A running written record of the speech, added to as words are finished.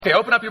Okay,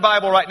 open up your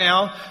Bible right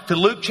now to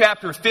Luke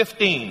chapter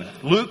 15.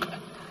 Luke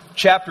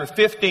chapter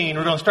 15.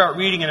 We're going to start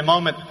reading in a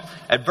moment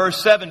at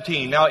verse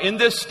 17. Now, in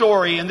this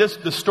story,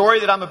 the story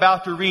that I'm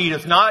about to read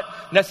is not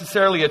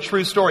necessarily a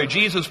true story.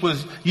 Jesus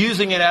was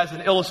using it as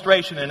an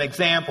illustration, an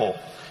example.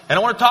 And I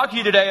want to talk to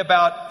you today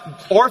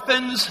about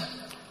orphans,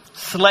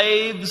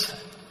 slaves,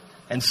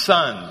 and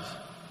sons.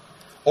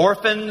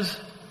 Orphans,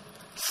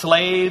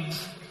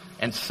 slaves,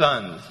 and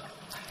sons.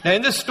 Now,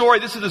 in this story,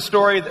 this is the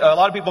story, a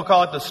lot of people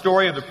call it the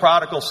story of the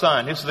prodigal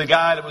son. This is a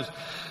guy that was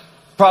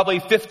probably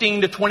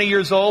 15 to 20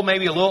 years old,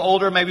 maybe a little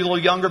older, maybe a little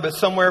younger, but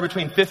somewhere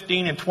between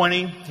 15 and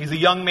 20. He's a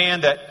young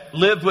man that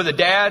lived with a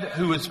dad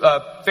who was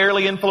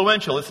fairly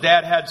influential. His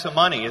dad had some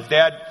money. His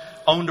dad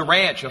owned a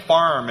ranch, a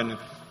farm, and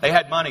they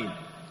had money.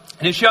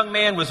 And this young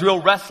man was real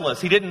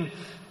restless.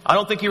 I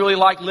don't think he really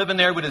liked living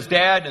there with his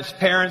dad and his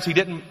parents.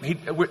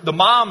 The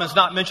mom is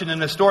not mentioned in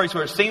this story, so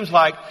it seems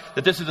like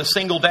that this is a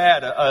single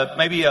dad,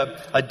 maybe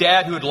a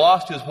dad who had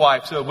lost his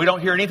wife. So we don't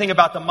hear anything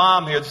about the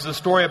mom here. This is a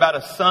story about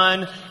a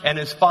son and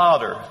his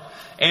father.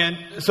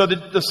 And so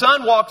the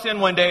son walks in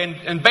one day,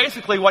 and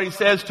basically what he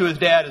says to his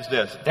dad is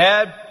this: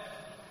 Dad,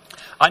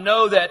 I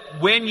know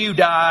that when you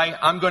die,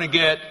 I'm going to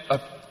get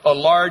a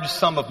large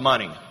sum of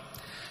money.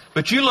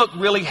 But you look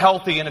really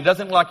healthy, and it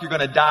doesn't look like you're going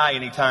to die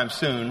anytime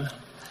soon.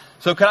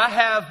 So could I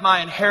have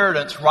my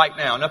inheritance right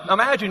now? Now,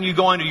 imagine you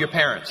going to your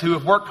parents who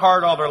have worked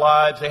hard all their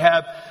lives. They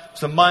have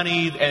some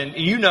money, and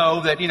you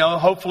know that,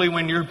 hopefully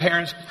when your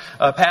parents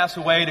pass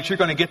away that you're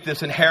going to get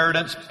this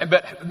inheritance.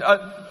 But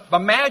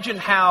imagine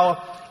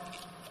how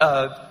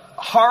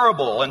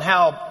horrible and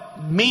how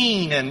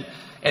mean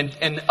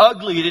and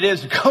ugly it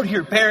is to go to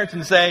your parents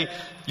and say,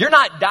 you're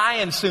not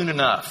dying soon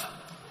enough,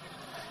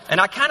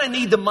 and I kind of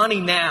need the money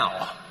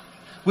now.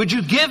 Would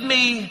you give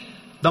me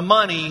the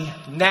money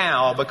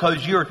now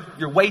because you're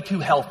way too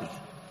healthy,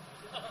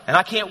 and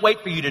I can't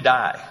wait for you to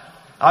die.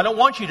 I don't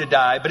want you to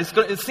die, but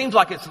it seems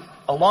like it's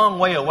a long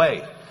way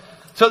away.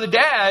 So the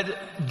dad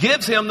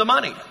gives him the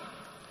money.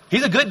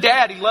 He's a good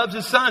dad. He loves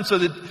his son. So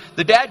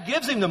the dad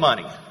gives him the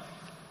money,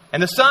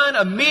 and the son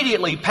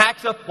immediately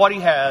packs up what he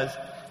has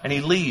and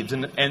he leaves.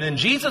 And then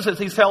Jesus, as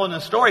he's telling the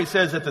story,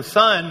 says that the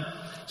son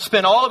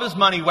spent all of his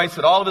money,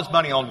 wasted all of his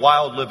money on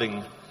wild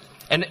living.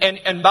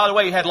 And by the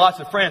way, he had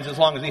lots of friends as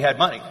long as he had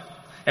money.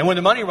 And when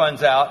the money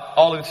runs out,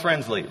 all of his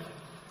friends leave.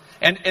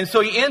 And so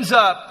he ends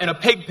up in a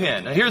pig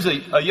pen. Now here's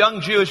a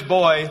young Jewish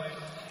boy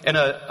in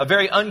a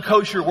very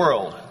unkosher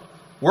world,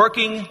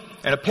 working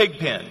in a pig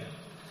pen.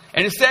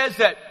 And it says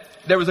that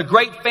there was a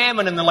great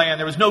famine in the land.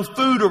 There was no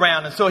food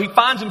around. And so he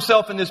finds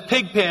himself in this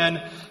pig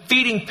pen,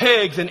 feeding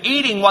pigs and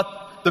eating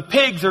what the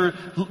pigs are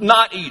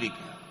not eating.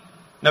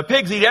 Now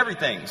pigs eat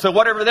everything. So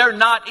whatever they're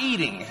not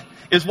eating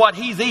is what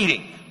he's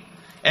eating.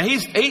 And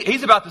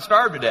he's about to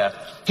starve to death.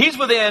 He's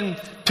within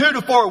 2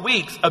 to 4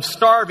 weeks of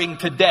starving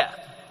to death.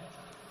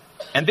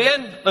 And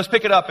then let's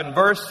pick it up in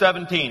verse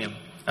 17. And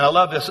I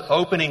love this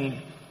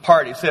opening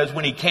part. It says,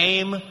 when he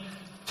came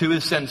to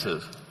his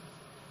senses.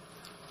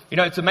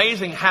 It's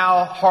amazing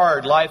how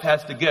hard life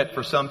has to get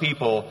for some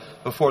people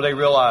before they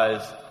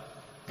realize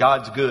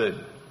God's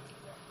good.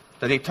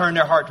 That they turn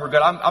their heart toward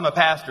God. I'm a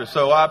pastor,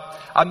 so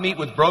I meet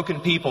with broken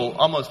people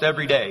almost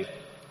every day.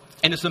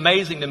 And it's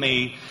amazing to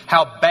me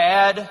how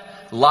bad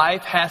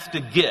life has to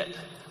get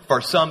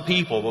for some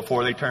people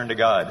before they turn to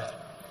God.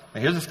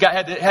 Now here's this guy,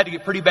 had to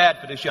get pretty bad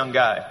for this young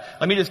guy.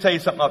 Let me just tell you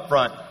something up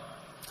front.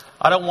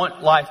 I don't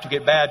want life to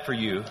get bad for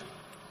you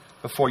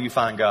before you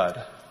find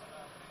God.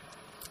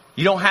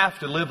 You don't have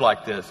to live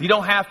like this. You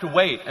don't have to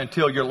wait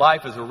until your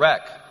life is a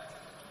wreck.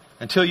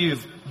 Until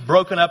you've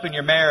broken up in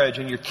your marriage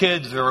and your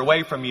kids are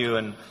away from you.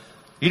 And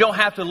you don't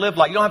have to live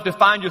you don't have to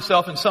find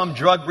yourself in some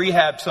drug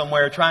rehab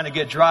somewhere trying to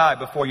get dry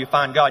before you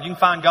find God. You can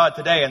find God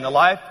today, and the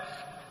life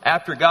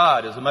after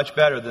God is much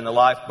better than the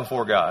life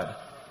before God.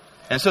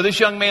 And so this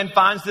young man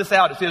finds this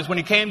out. It says, when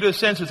he came to his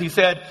senses, he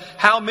said,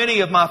 how many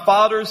of my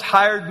father's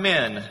hired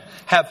men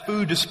have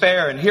food to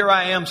spare, and here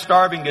I am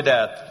starving to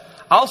death?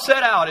 I'll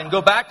set out and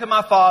go back to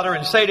my father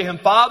and say to him,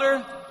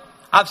 Father,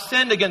 I've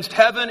sinned against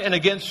heaven and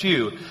against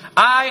you.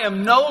 I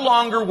am no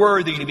longer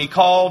worthy to be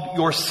called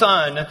your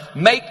son.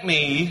 Make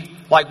me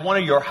like one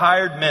of your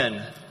hired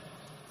men.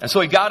 And so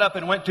he got up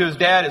and went to his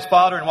dad, his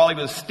father, and while he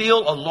was still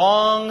a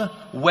long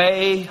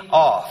way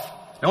off.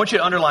 I want you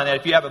to underline that.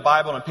 If you have a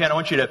Bible and a pen, I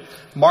want you to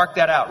mark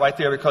that out right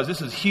there, because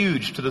this is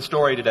huge to the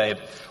story today.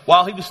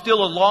 While he was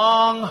still a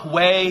long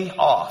way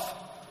off.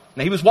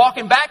 Now, he was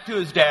walking back to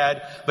his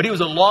dad, but he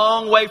was a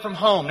long way from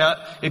home.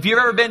 Now, if you've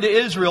ever been to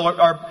Israel,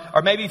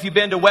 or maybe if you've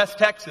been to West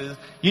Texas,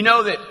 you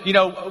know that,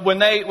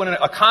 when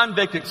a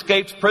convict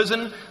escapes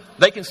prison,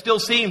 they can still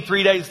see him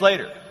 3 days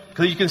later,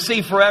 because you can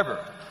see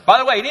forever. By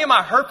the way, any of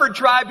my Hereford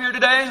tribe here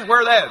today?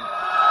 Where are they?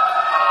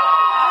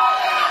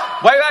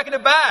 Way back in the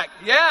back.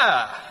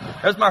 Yeah.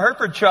 There's my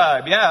Hereford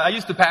tribe. Yeah, I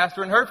used to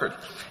pastor in Hereford.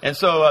 And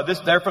so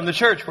they're from the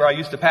church where I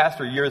used to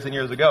pastor years and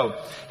years ago.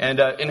 And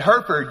in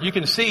Hereford, you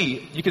can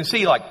see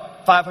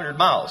like 500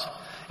 miles.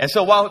 And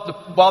so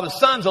while the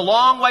son's a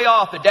long way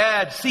off, the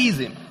dad sees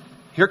him.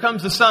 Here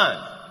comes the son.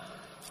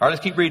 All right,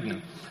 let's keep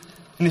reading.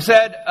 And he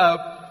said,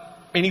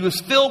 And he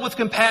was filled with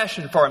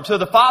compassion for him. So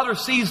the father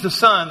sees the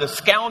son, the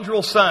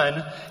scoundrel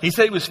son. He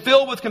said he was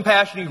filled with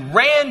compassion. He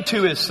ran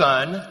to his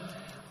son,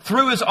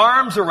 threw his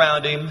arms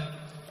around him,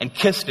 and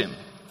kissed him.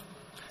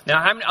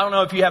 Now, I don't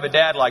know if you have a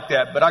dad like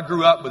that, but I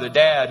grew up with a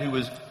dad who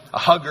was a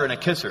hugger and a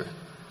kisser.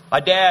 My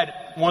dad,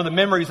 one of the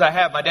memories I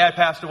have, my dad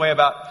passed away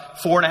about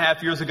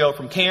 4.5 years ago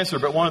from cancer,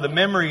 but one of the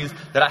memories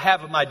that I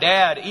have of my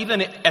dad,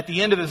 even at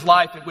the end of his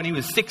life, when he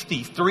was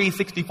 63,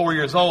 64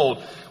 years old,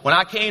 when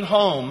I came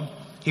home,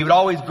 he would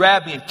always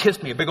grab me and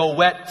kiss me, a big old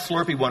wet,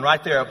 slurpy one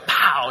right there,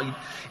 pow!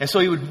 And so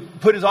he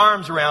would put his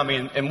arms around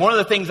me. And one of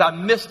the things I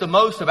miss the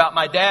most about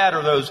my dad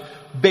are those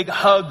big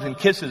hugs and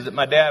kisses that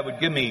my dad would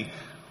give me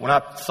when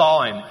I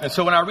saw him. And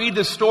so when I read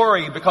this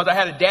story, because I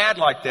had a dad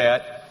like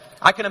that,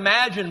 I can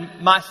imagine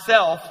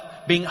myself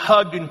being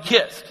hugged and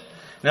kissed.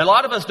 Now, a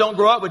lot of us don't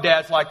grow up with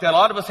dads like that. A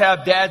lot of us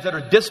have dads that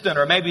are distant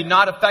or maybe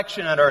not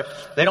affectionate, or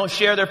they don't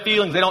share their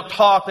feelings. They don't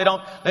talk. They're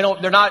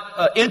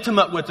not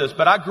intimate with us.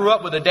 But I grew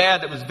up with a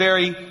dad that was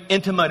very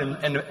intimate,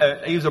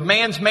 and he was a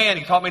man's man.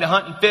 He taught me to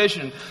hunt and fish,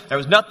 and there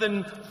was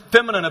nothing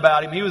feminine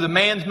about him. He was a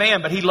man's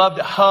man, but he loved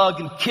to hug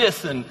and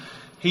kiss, and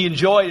he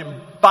enjoyed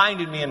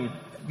binding me and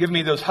giving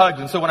me those hugs.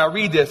 And so when I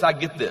read this, I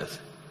get this.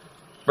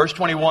 Verse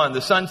 21,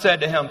 the son said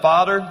to him,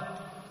 Father,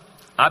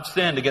 I've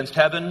sinned against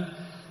heaven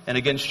and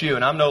against you,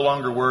 and I'm no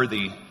longer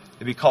worthy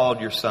to be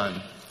called your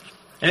son.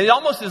 And it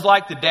almost is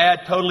like the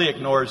dad totally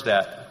ignores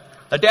that.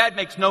 The dad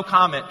makes no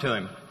comment to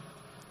him.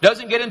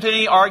 Doesn't get into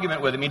any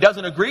argument with him. He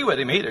doesn't agree with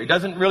him either. He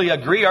doesn't really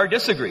agree or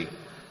disagree.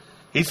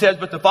 He says,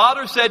 but the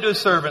father said to his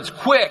servants,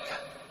 quick,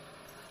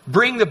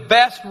 bring the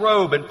best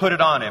robe and put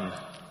it on him.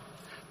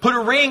 Put a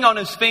ring on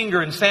his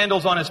finger and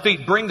sandals on his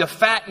feet. Bring the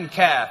fattened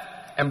calf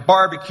and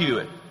barbecue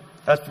it.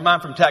 I'm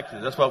from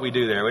Texas. That's what we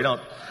do there. We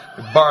don't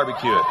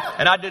barbecue it.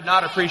 And I did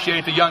not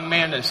appreciate the young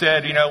man that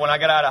said, when I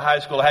got out of high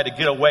school, I had to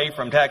get away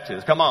from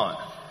Texas. Come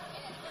on.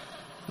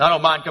 I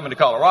don't mind coming to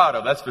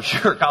Colorado. That's for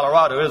sure.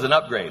 Colorado is an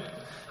upgrade.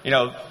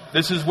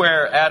 This is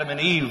where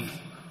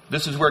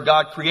this is where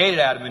God created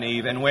Adam and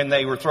Eve. And when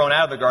they were thrown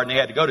out of the garden, they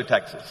had to go to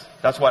Texas.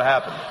 That's what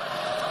happened.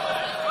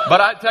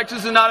 But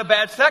Texas is not a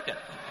bad second.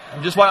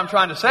 Just what I'm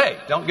trying to say.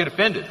 Don't get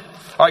offended.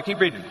 All right, keep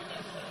reading.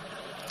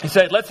 He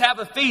said, let's have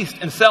a feast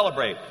and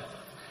celebrate.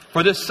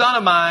 For this son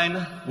of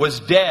mine was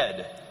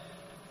dead,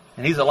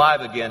 and he's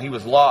alive again. He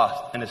was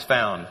lost and is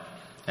found.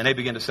 And they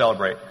begin to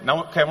celebrate.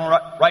 Now, I'm going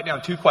to write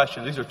down 2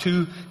 questions. These are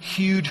 2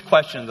 huge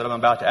questions that I'm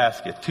about to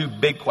ask you. 2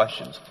 big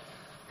questions.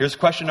 Here's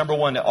question number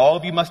 1 that all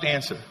of you must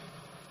answer.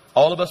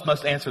 All of us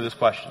must answer this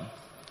question.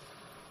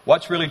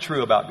 What's really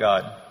true about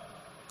God?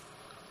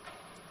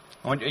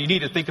 You need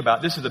to think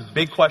about this. Is a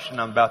big question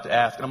I'm about to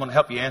ask, and I'm going to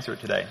help you answer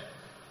it today.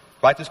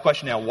 Write this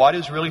question down. What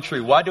is really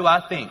true? What do I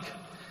think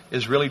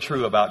is really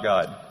true about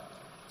God?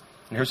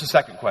 And here's the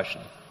second question.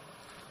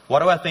 What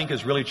do I think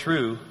is really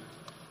true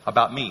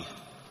about me?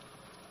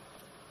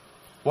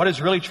 What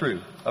is really true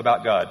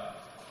about God?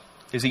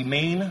 Is he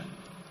mean? Is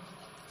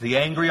he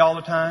angry all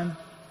the time?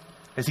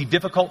 Is he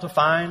difficult to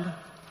find?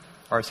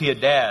 Or is he a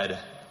dad?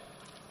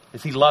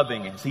 Is he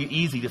loving? Is he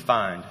easy to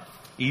find?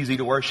 Easy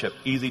to worship?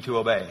 Easy to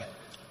obey?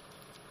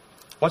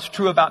 What's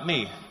true about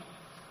me?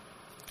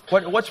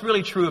 What's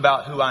really true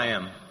about who I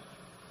am?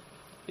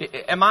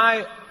 Am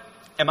I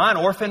an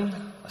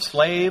orphan, a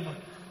slave,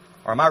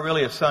 or am I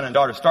really a son and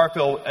daughter?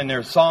 Starfield, in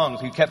their songs,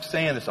 he kept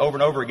saying this over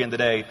and over again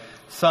today.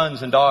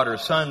 Sons and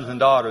daughters,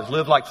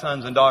 live like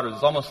sons and daughters.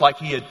 It's almost like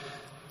he had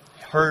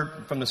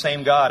heard from the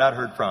same God I'd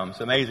heard from.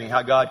 It's amazing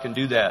how God can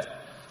do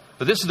that.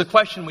 But this is the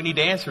question we need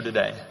to answer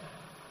today.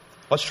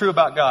 What's true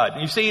about God?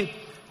 And you see,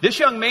 this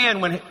young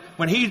man,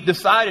 when he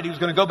decided he was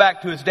going to go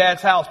back to his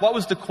dad's house, what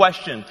was the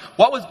question?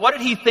 What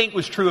did he think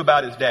was true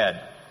about his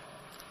dad?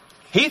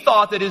 He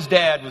thought that his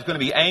dad was going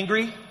to be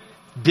angry,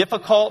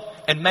 difficult,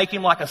 and make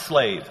him like a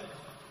slave.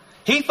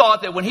 He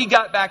thought that when he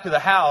got back to the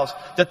house,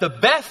 that the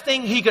best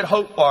thing he could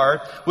hope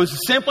for was to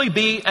simply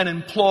be an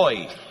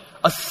employee,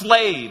 a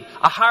slave,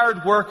 a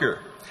hired worker.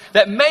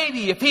 That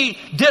maybe if he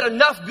did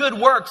enough good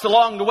works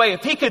along the way,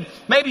 if he could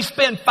maybe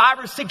spend 5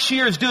 or 6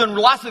 years doing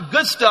lots of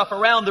good stuff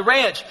around the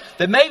ranch,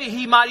 that maybe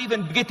he might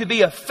even get to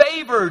be a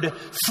favored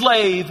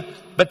slave.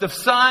 But the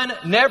son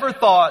never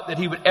thought that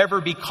he would ever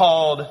be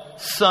called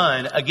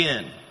son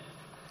again.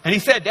 And he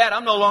said, Dad,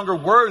 I'm no longer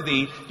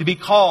worthy to be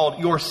called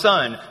your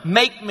son.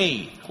 Make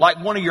me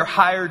like one of your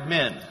hired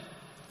men.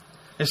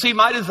 And see,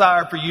 my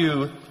desire for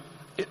you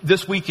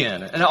this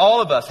weekend, and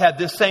all of us had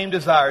this same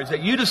desire, is that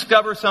you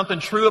discover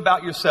something true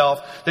about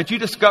yourself, that you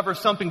discover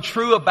something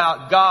true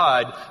about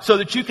God, so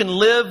that you can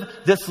live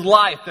this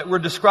life that we're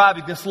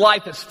describing, this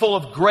life that's full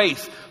of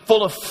grace,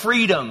 full of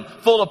freedom,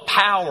 full of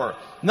power.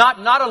 Not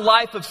a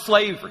life of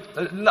slavery.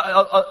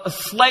 A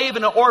slave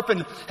and an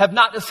orphan have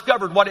not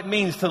discovered what it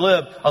means to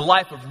live a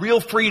life of real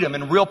freedom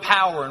and real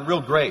power and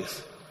real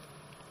grace.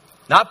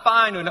 Now I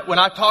find when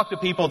I talk to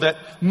people that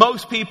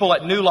most people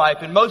at New Life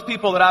and most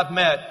people that I've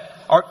met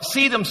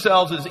see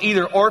themselves as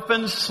either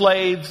orphans,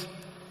 slaves,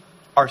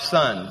 or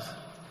sons.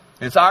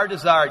 And it's our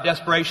desire,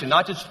 desperation,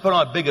 not just to put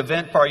on a big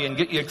event for you and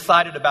get you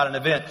excited about an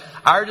event.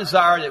 Our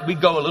desire that we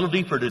go a little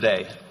deeper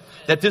today.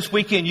 that this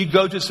weekend you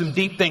go to some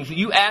deep things, that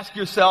you ask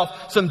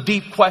yourself some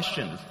deep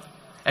questions.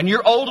 And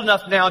you're old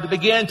enough now to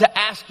begin to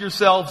ask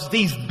yourselves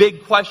these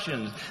big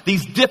questions,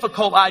 these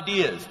difficult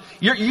ideas.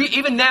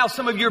 Even now,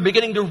 some of you are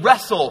beginning to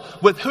wrestle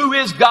with who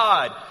is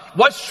God,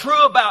 what's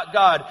true about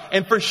God.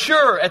 And for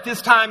sure, at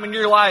this time in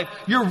your life,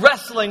 you're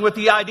wrestling with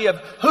the idea of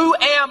who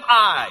am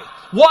I?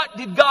 What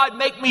did God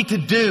make me to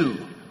do?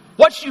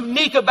 What's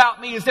unique about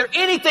me? Is there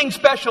anything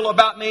special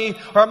about me?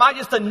 Or am I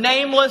just a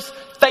nameless,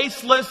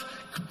 faceless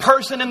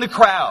person in the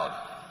crowd?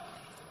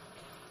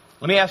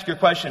 Let me ask you a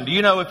question. Do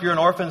you know if you're an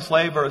orphan,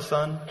 slave, or a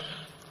son?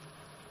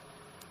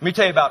 Let me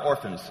tell you about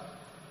orphans.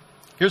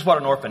 Here's what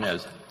an orphan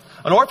is.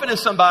 An orphan is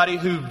somebody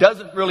who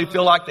doesn't really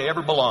feel like they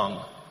ever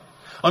belong.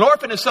 An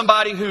orphan is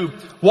somebody who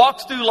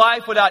walks through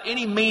life without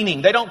any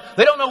meaning. They don't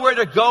know where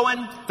they're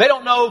going. They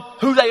don't know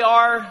who they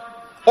are.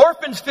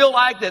 Orphans feel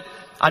like that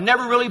I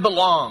never really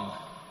belong.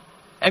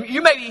 And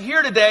you may be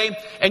here today,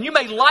 and you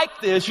may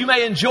like this, you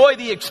may enjoy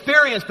the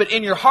experience, but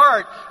in your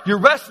heart, you're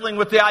wrestling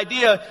with the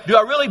idea, do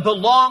I really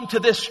belong to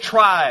this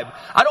tribe?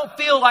 I don't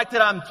feel like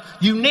that I'm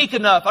unique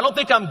enough. I don't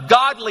think I'm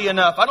godly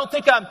enough. I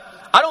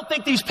don't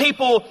think these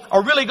people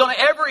are really going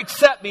to ever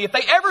accept me. If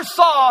they ever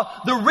saw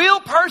the real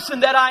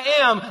person that I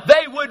am,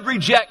 they would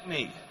reject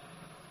me.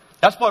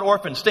 That's what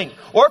orphans think.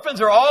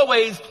 Orphans are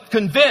always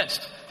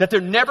convinced that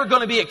they're never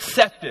going to be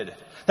accepted,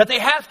 that they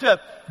have to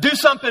do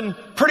something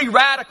pretty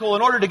radical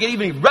in order to get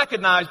even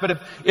recognized.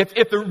 But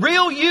if the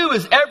real you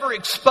is ever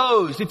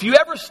exposed, if you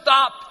ever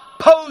stopped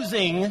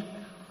posing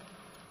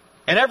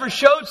and ever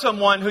showed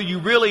someone who you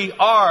really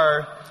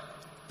are,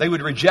 they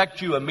would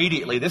reject you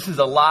immediately. This is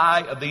a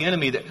lie of the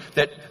enemy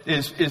that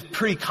is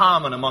pretty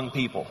common among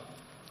people.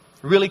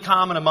 Really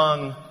common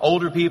among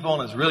older people,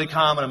 and it's really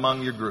common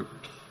among your group.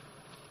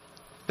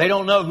 They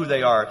don't know who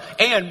they are.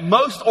 And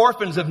most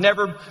orphans have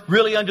never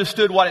really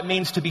understood what it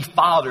means to be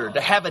fathered,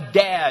 to have a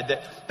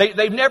dad.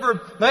 They've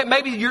never,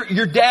 maybe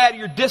your dad,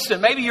 you're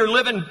distant. Maybe you're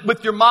living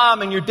with your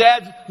mom and your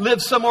dad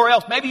lives somewhere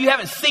else. Maybe you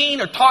haven't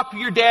seen or talked to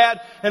your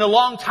dad in a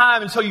long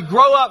time. And so you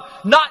grow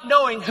up not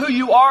knowing who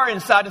you are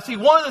inside. And see,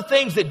 one of the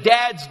things that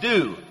dads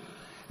do,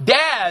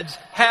 dads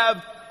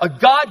have a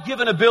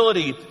God-given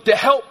ability to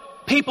help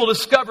people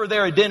discover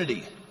their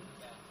identity.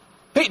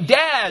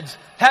 Dads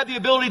have the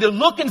ability to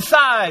look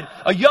inside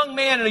a young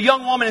man and a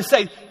young woman and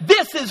say,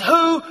 this is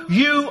who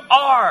you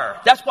are.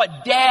 That's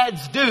what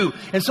dads do.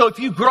 And so if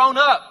you've grown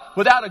up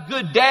without a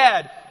good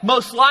dad,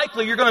 most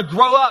likely you're going to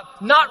grow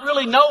up not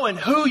really knowing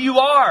who you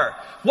are,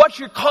 what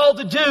you're called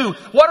to do,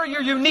 what are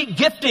your unique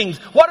giftings,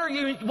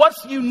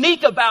 what's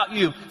unique about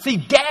you. See,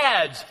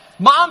 dads,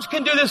 moms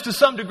can do this to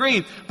some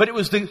degree, but it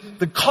was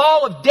the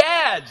call of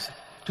dads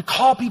to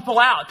call people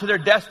out to their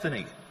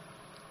destiny.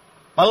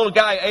 My little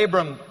guy,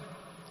 Abram,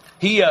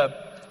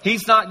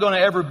 he's not going to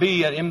ever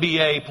be an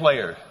NBA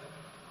player.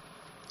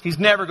 He's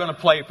never going to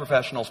play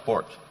professional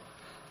sports.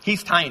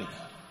 He's tiny.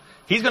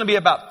 He's going to be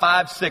about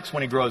 5'6"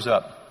 when he grows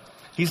up.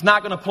 He's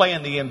not going to play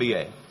in the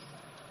NBA.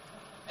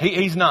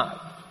 He's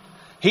not.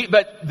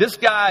 But this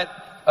guy,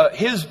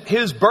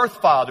 his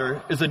birth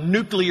father is a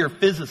nuclear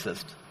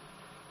physicist.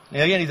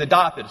 And again, he's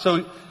adopted.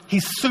 So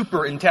he's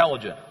super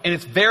intelligent. And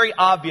it's very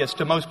obvious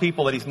to most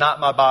people that he's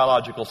not my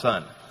biological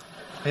son.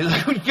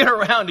 When you get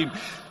around him,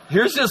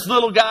 here's this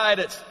little guy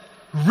that's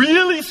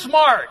really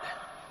smart,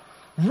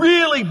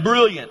 really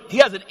brilliant. He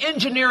has an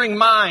engineering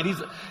mind.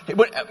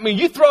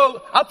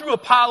 I threw a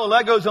pile of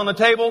Legos on the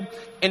table,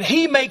 and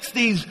he makes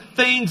these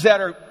things that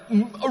are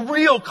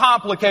real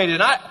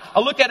complicated. And I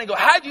look at it and go,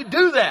 how'd you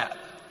do that?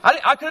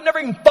 I could have never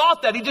even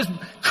thought that. He just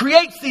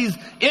creates these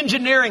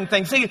engineering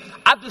things. See,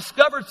 I've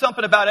discovered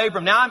something about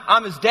Abram. Now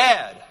I'm his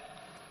dad.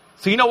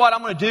 So you know what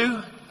I'm going to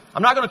do?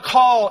 I'm not going to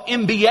call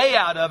MBA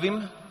out of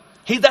him.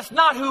 That's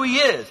not who he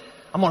is.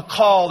 I'm going to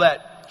call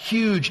that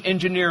huge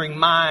engineering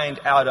mind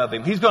out of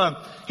him. He's going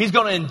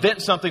to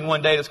invent something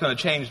one day that's going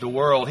to change the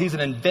world. He's an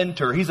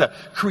inventor. He's a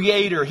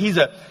creator. He's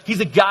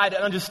a guy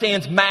that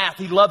understands math.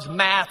 He loves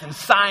math and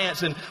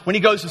science. And when he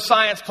goes to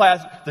science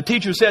class, the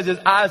teacher says his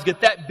eyes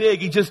get that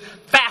big. He's just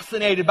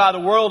fascinated by the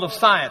world of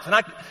science. And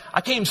I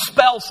can't even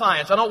spell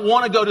science. I don't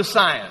want to go to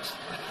science.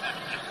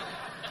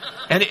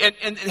 And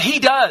he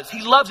does.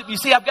 He loves it. You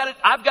see, I've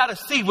got to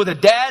see with a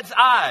dad's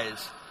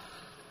eyes,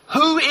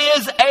 who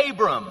is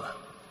Abram?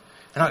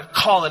 And I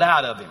call it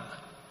out of him.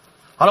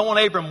 I don't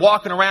want Abram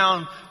walking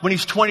around when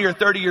he's 20 or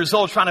 30 years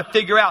old trying to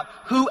figure out,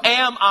 who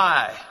am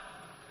I?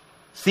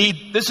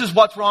 See, this is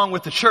what's wrong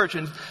with the church.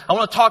 And I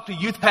want to talk to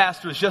youth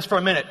pastors just for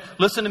a minute.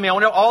 Listen to me. I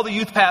want all the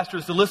youth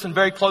pastors to listen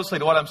very closely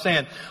to what I'm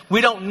saying.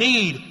 We don't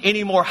need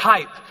any more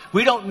hype.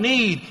 We don't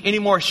need any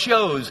more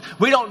shows.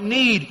 We don't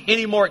need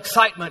any more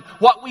excitement.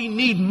 What we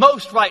need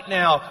most right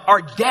now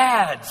are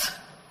dads.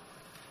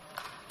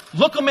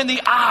 Look them in the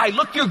eye.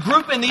 Look your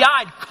group in the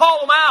eye. Call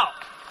them out.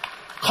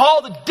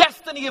 Call the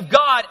destiny of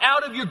God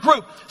out of your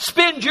group.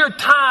 Spend your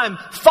time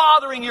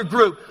fathering your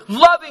group,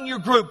 loving your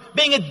group,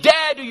 being a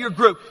dad to your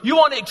group. You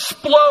want to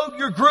explode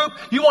your group?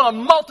 You want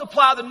to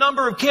multiply the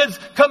number of kids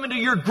coming to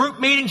your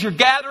group meetings, your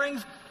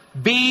gatherings?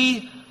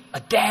 Be a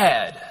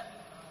dad.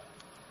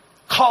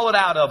 Call it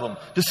out of them.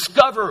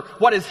 Discover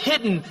what is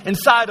hidden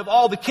inside of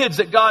all the kids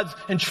that God's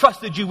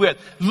entrusted you with.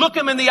 Look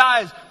them in the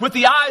eyes with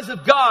the eyes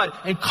of God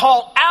and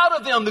call out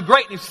of them the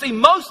greatness. See,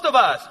 most of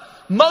us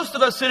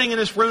sitting in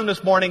this room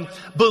this morning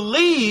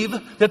believe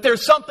that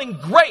there's something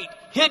great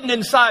hidden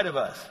inside of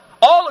us.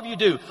 All of you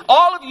do.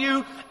 All of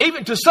you,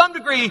 even to some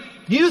degree,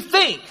 you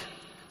think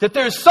that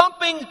there's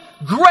something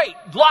great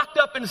locked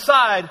up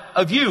inside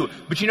of you.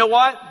 But you know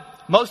what?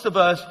 Most of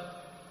us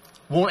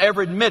won't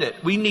ever admit it.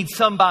 We need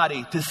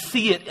somebody to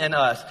see it in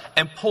us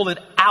and pull it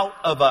out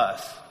of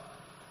us.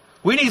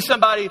 We need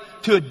somebody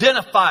to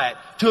identify it,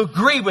 to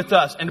agree with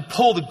us, and to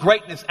pull the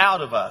greatness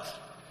out of us.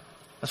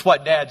 That's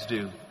what dads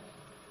do.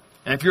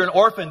 And if you're an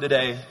orphan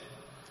today,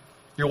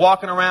 you're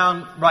walking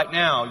around right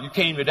now, you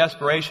came to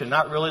desperation,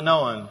 not really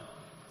knowing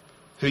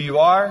who you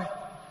are,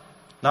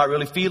 not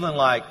really feeling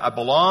like I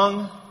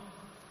belong,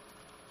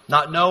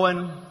 not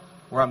knowing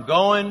where I'm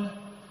going.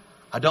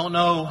 I don't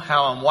know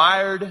how I'm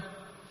wired.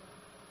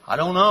 I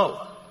don't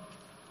know.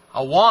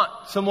 I want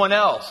someone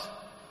else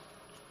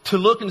to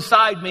look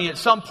inside me at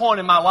some point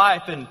in my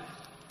life and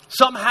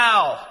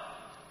somehow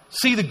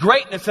see the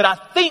greatness that I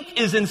think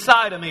is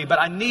inside of me,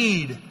 but I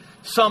need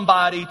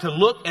somebody to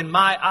look in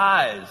my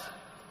eyes.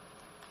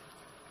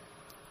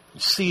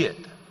 See it.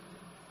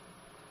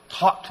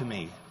 Talk to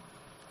me.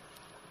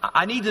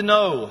 I need to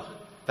know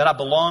that I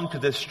belong to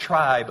this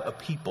tribe of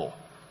people.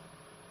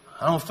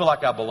 I don't feel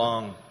like I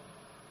belong.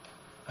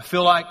 I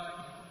feel like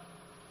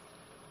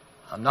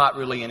I'm not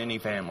really in any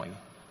family.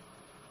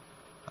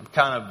 I'm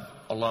kind of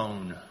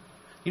alone.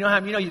 You know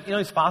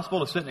it's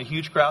possible to sit in a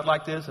huge crowd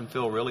like this and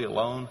feel really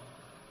alone?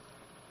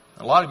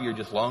 A lot of you are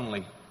just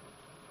lonely.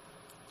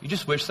 You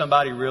just wish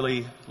somebody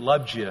really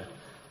loved you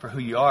for who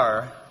you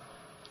are,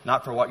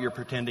 not for what you're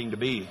pretending to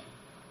be.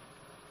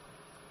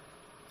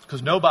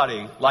 Because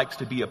nobody likes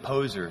to be a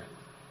poser.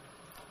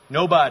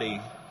 Nobody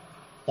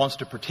wants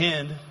to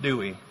pretend, do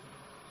we?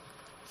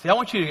 See,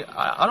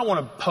 I don't want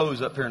to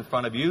pose up here in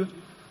front of you.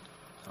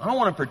 I don't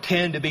want to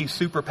pretend to be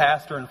super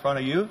pastor in front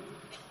of you.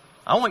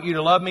 I want you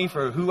to love me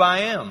for who I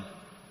am.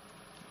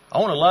 I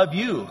want to love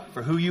you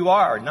for who you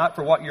are, not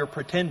for what you're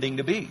pretending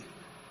to be.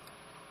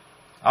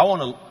 I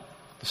want to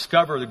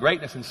discover the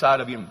greatness inside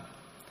of you and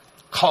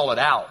call it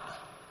out.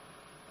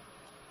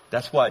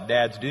 That's what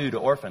dads do to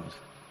orphans.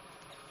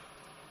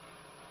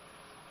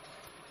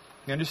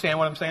 You understand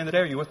what I'm saying today?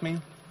 Are you with me?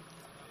 All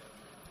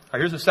right,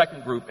 here's the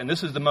second group, and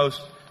this is the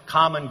most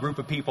common group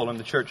of people in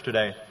the church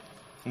today,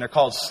 and they're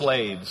called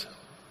slaves.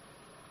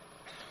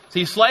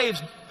 See,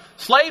 slaves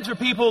are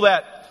people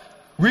that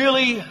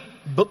really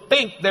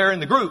think they're in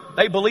the group.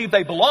 They believe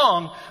they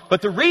belong,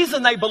 but the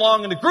reason they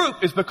belong in the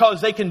group is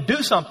because they can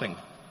do something.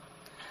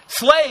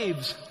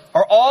 Slaves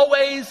are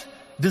always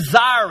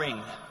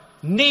desiring,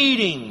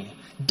 needing,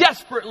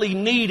 desperately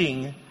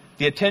needing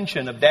the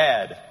attention of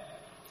dad.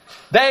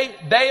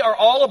 They are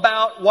all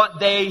about what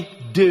they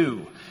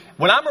do.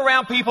 When I'm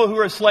around people who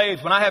are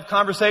slaves, when I have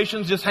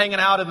conversations just hanging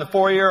out in the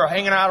foyer or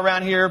hanging out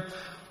around here,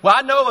 well,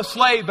 I know a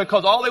slave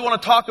because all they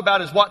want to talk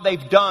about is what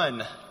they've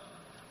done,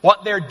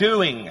 what they're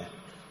doing.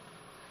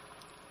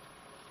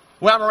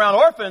 When I'm around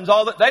orphans,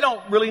 they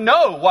don't really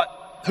know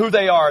who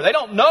they are. They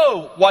don't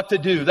know what to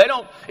do. They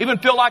don't even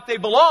feel like they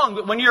belong.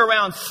 But when you're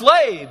around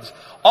slaves,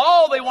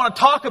 all they want to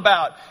talk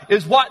about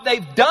is what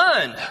they've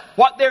done,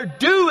 what they're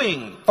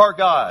doing for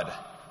God,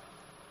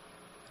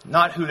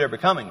 not who they're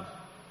becoming.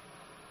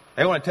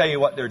 They want to tell you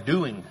what they're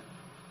doing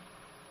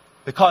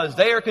because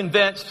they are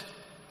convinced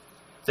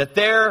that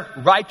their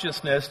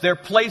righteousness, their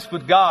place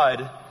with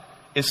God,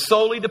 is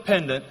solely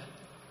dependent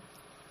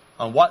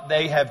on what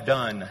they have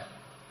done,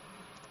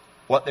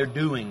 what they're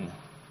doing.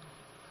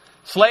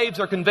 Slaves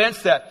are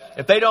convinced that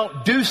if they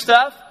don't do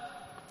stuff,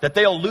 that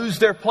they'll lose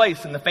their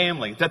place in the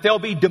family, that they'll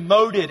be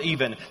demoted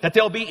even, that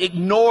they'll be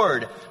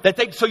ignored.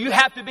 So you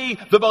have to be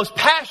the most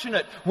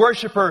passionate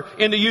worshiper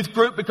in the youth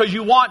group because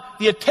you want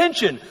the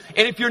attention.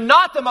 And if you're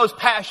not the most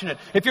passionate,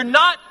 if you're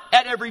not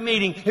at every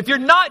meeting, if you're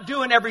not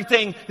doing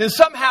everything, then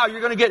somehow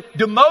you're going to get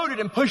demoted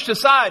and pushed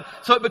aside.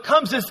 So it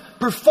becomes this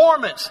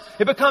performance.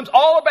 It becomes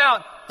all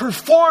about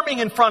performing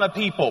in front of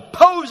people,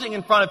 posing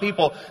in front of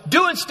people,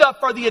 doing stuff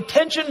for the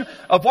attention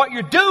of what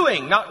you're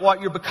doing, not what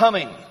you're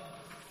becoming.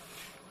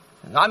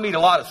 And I meet a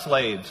lot of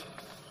slaves.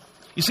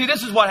 You see,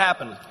 this is what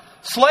happens.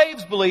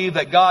 Slaves believe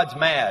that God's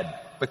mad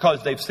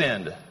because they've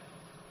sinned.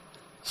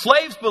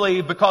 Slaves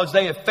believe because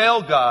they have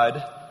failed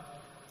God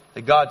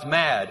that God's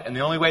mad. And the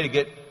only way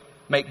to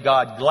make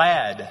God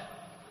glad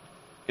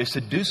is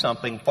to do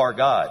something for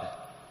God.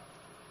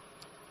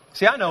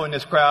 See, I know in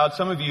this crowd,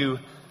 some of you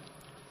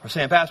are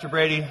saying, Pastor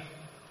Brady,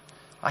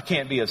 I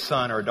can't be a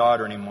son or a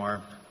daughter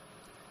anymore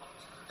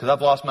because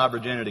I've lost my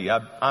virginity.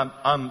 I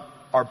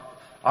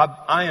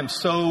am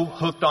so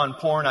hooked on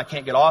porn, I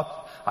can't get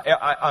off.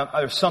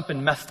 There's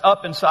something messed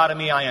up inside of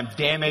me. I am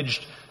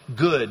damaged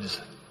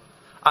goods.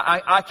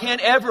 I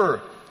can't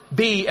ever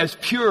be as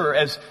pure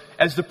as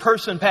the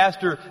person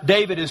Pastor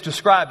David is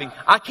describing.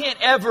 I can't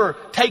ever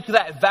take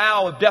that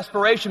vow of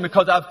desperation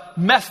because I've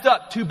messed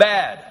up too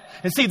bad.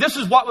 And see, this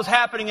is what was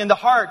happening in the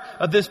heart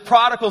of this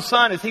prodigal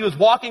son as he was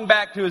walking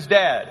back to his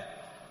dad.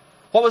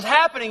 What was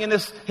happening in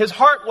his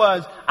heart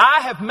was,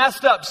 I have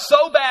messed up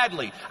so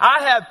badly.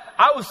 I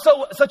was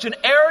such an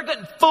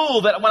arrogant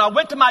fool that when I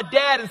went to my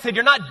dad and said,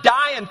 you're not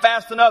dying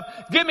fast enough,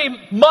 give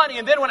me money.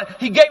 And then when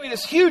he gave me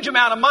this huge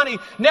amount of money,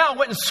 now I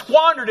went and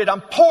squandered it.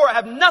 I'm poor. I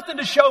have nothing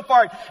to show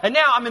for it. And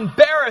now I'm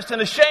embarrassed and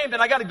ashamed.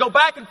 And I got to go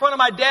back in front of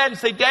my dad and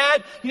say,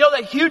 Dad, you know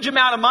that huge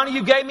amount of money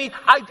you gave me?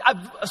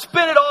 I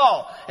spent it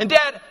all. And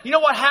Dad, you know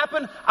what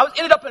happened? I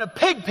ended up in a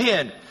pig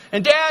pen.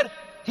 And Dad,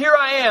 here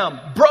I am,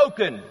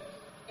 broken.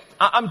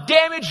 I'm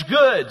damaged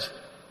goods.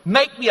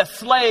 Make me a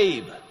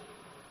slave.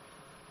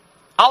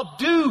 I'll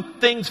do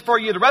things for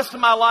you the rest of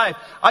my life.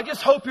 I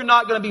just hope you're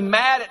not going to be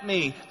mad at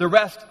me the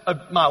rest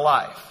of my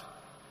life.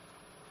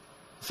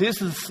 See,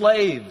 this is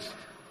slaves.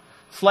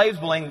 Slaves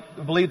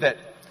believe that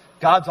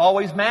God's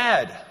always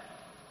mad.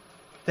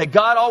 That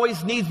God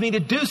always needs me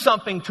to do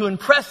something to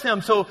impress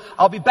Him so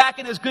I'll be back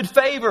in His good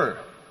favor.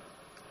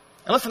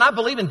 And listen, I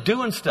believe in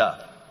doing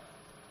stuff.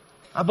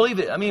 I believe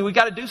it. I mean, we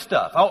got to do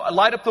stuff.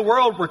 Light Up the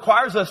World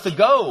requires us to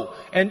go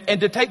and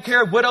to take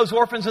care of widows,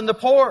 orphans, and the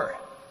poor.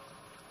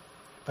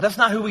 But that's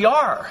not who we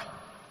are.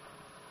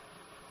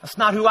 That's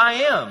not who I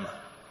am.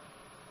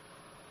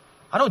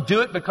 I don't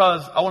do it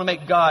because I want to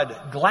make God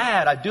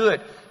glad. I do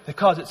it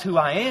because it's who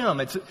I am.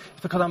 It's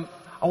because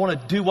I want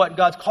to do what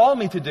God's called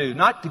me to do,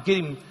 not to get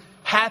Him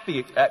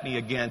happy at me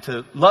again,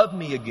 to love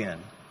me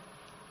again.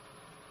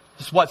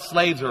 This is what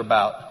slaves are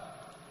about.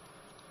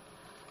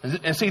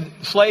 And see,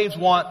 slaves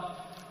want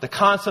the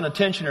constant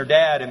attention of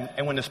dad,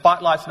 and when the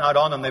spotlight's not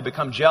on them, they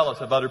become jealous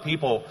of other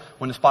people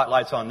when the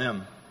spotlight's on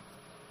them.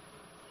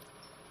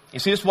 You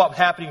see, this is what's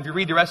happening. If you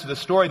read the rest of the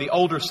story, the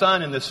older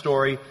son in this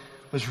story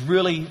was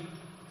really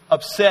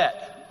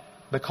upset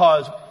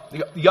because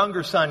the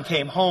younger son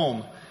came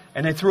home,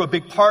 and they threw a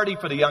big party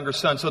for the younger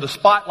son. So the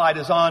spotlight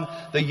is on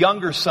the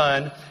younger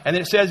son. And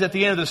then it says at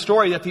the end of the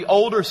story that the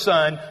older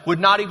son would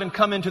not even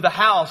come into the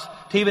house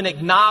to even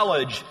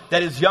acknowledge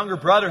that his younger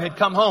brother had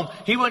come home.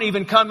 He wouldn't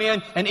even come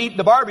in and eat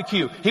the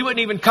barbecue. He wouldn't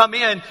even come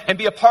in and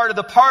be a part of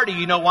the party.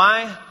 You know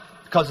why?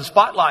 Because the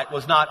spotlight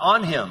was not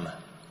on him.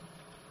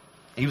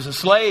 He was a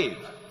slave.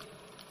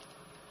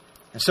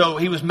 And so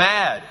he was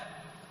mad,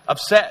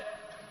 upset.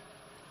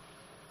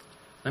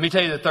 Let me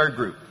tell you the third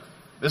group.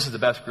 This is the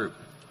best group.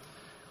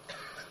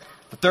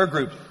 The third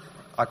group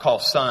I call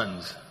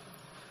sons.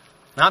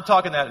 Now I'm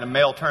talking that in a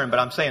male term, but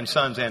I'm saying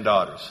sons and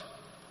daughters.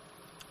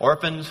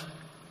 Orphans,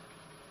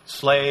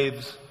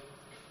 slaves,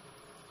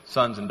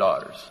 sons and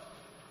daughters.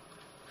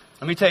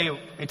 Let me tell you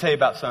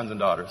about sons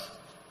and daughters.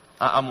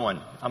 I'm one.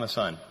 I'm a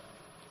son.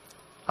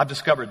 I've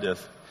discovered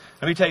this.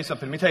 Let me tell you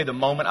something. Let me tell you the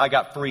moment I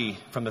got free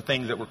from the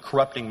things that were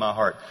corrupting my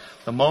heart.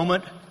 The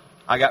moment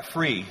I got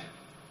free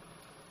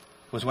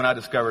was when I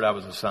discovered I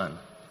was a son.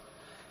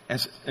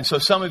 And so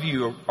some of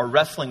you are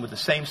wrestling with the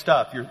same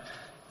stuff.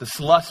 This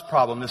lust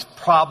problem, this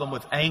problem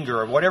with anger,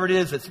 or whatever it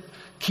is that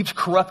keeps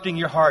corrupting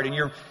your heart. And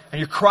you're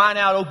crying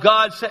out, oh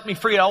God, set me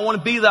free. I don't want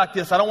to be like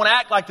this. I don't want to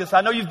act like this. I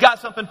know you've got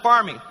something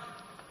for me.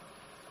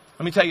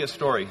 Let me tell you a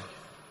story.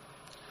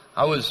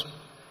 I was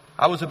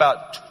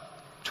about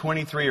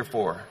 23 or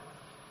 4.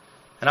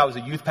 And I was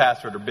a youth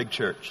pastor at a big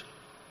church.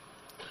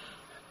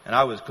 And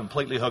I was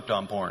completely hooked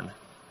on porn.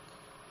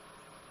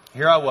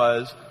 Here I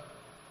was,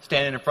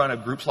 standing in front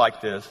of groups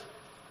like this,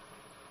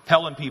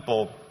 telling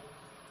people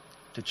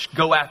to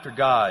go after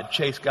God,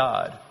 chase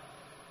God.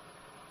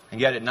 And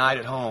yet at night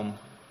at home,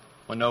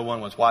 when no one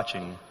was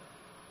watching,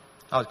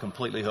 I was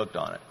completely hooked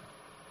on it.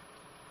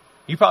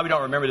 You probably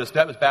don't remember this.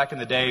 That was back in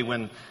the day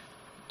when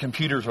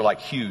computers were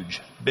like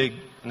huge, big,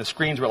 and the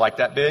screens were like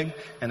that big,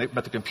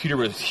 but the computer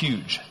was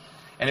huge.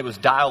 And it was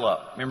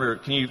dial-up. Remember,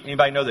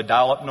 anybody know the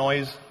dial-up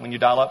noise when you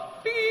dial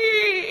up?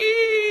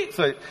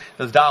 So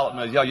those dial-up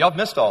noise. Y'all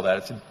missed all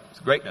that. It's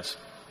greatness.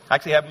 I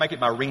actually have to make it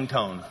my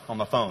ringtone on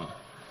my phone.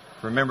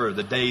 Remember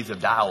the days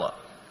of dial-up.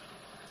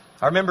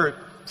 I remember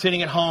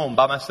sitting at home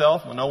by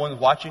myself when no one's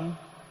watching,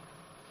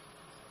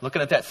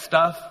 looking at that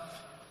stuff,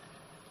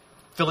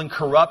 feeling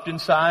corrupt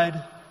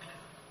inside,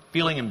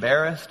 feeling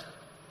embarrassed,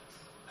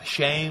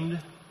 ashamed.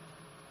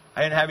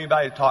 I didn't have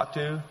anybody to talk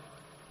to.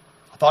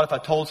 I thought if I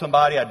told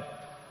somebody,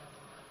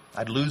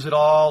 I'd lose it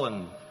all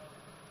and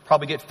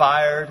probably get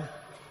fired.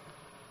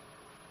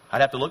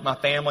 I'd have to look my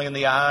family in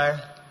the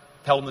eye,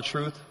 tell them the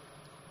truth.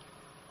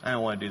 I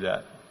didn't want to do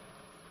that.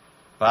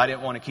 But I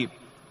didn't want to keep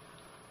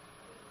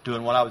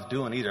doing what I was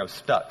doing either. I was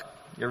stuck.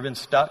 You ever been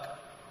stuck?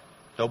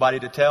 Nobody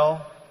to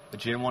tell,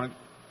 but you don't want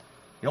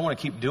to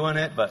keep doing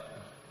it, but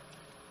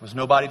there was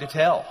nobody to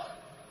tell.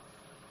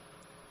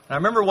 And I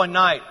remember one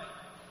night,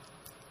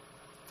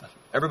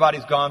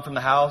 everybody's gone from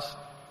the house.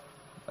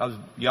 I was a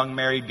young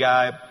married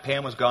guy.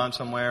 Pam was gone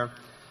somewhere.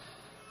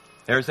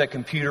 There's that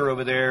computer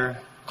over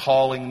there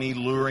calling me,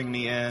 luring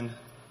me in.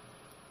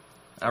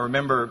 I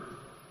remember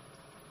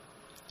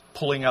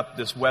pulling up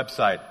this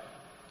website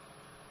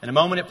And the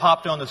moment it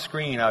popped on the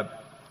screen, I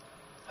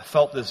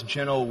felt this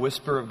gentle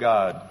whisper of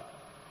God.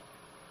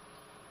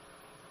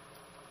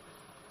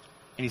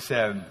 And He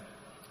said,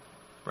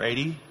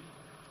 Brady,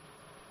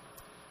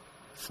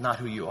 it's not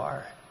who you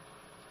are.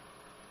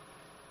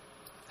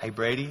 Hey,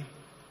 Brady,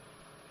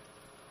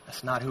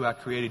 that's not who I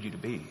created you to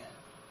be.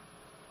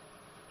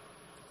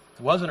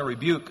 It wasn't a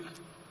rebuke.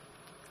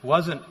 It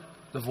wasn't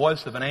the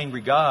voice of an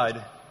angry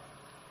God.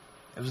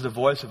 It was the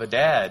voice of a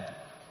dad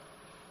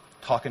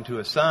talking to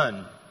his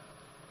son.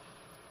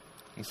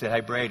 He said,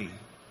 hey, Brady,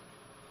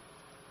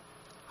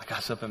 I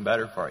got something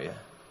better for you.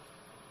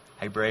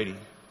 Hey, Brady,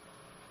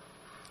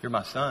 you're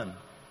my son.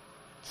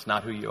 It's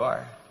not who you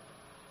are.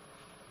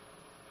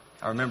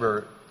 I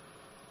remember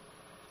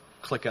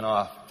clicking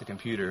off the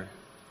computer.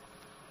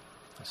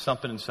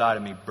 Something inside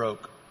of me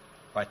broke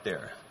right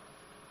there.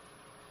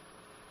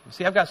 You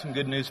see, I've got some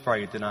good news for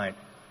you tonight,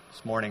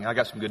 this morning. I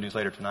got some good news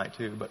later tonight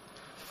too, but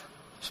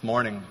this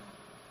morning,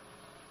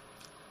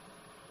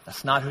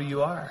 that's not who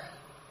you are.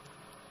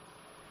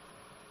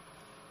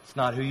 It's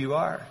not who you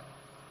are.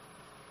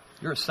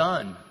 You're a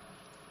son.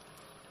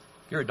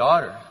 You're a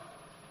daughter.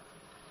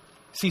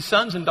 See,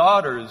 sons and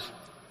daughters,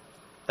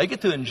 they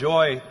get to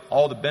enjoy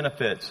all the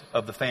benefits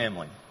of the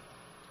family.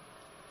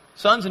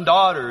 Sons and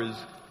daughters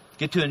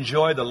get to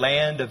enjoy the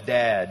land of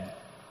dad.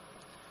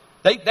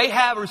 They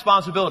have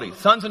responsibilities.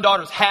 Sons and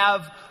daughters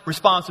have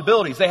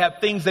responsibilities. They have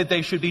things that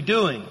they should be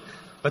doing.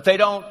 But they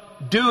don't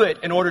do it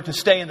in order to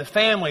stay in the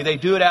family. They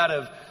do it out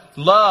of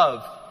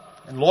love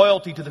and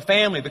loyalty to the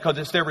family because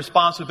it's their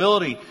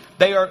responsibility.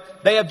 They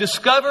have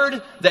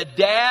discovered that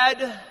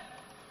dad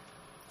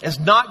is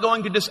not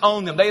going to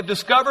disown them. They have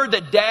discovered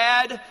that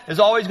dad is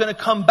always going to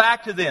come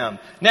back to them.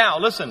 Now,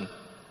 listen.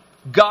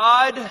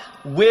 God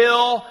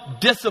will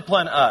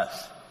discipline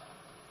us.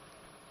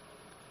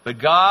 But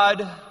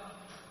God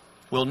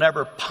will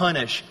never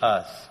punish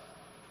us.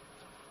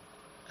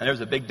 And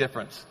there's a big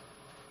difference.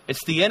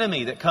 It's the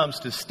enemy that comes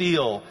to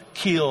steal,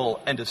 kill,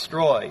 and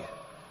destroy.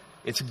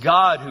 It's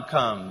God who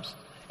comes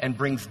and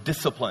brings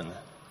discipline.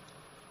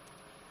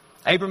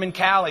 Abram and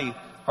Callie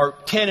are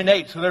 10 and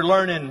 8, so they're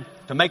learning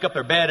to make up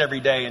their bed every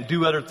day and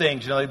do other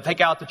things. You know, they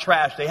take out the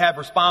trash. They have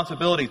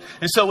responsibilities.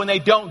 And so when they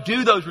don't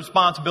do those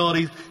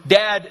responsibilities,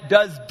 Dad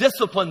does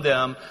discipline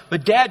them,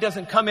 but Dad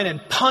doesn't come in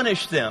and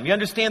punish them. You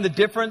understand the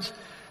difference?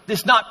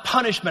 It's not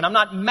punishment. I'm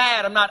not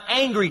mad. I'm not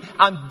angry.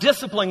 I'm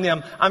disciplining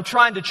them. I'm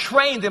trying to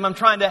train them. I'm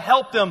trying to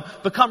help them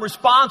become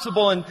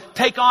responsible and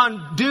take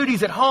on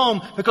duties at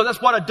home because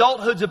that's what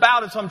adulthood's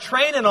about. And so I'm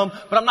training them,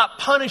 but I'm not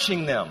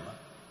punishing them.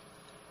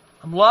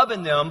 I'm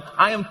loving them.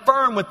 I am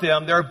firm with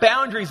them. There are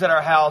boundaries at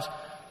our house,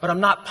 but I'm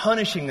not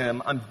punishing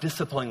them. I'm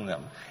disciplining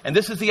them. And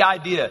this is the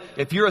idea.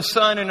 If you're a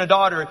son and a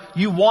daughter,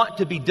 you want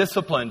to be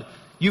disciplined.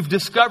 You've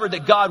discovered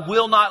that God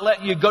will not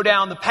let you go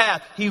down the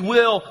path. He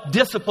will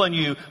discipline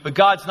you, but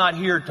God's not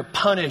here to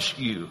punish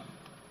you.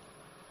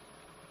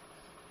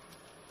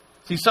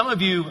 See, some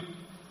of you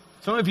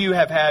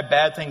have had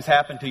bad things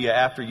happen to you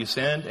after you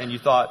sinned, and you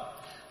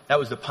thought that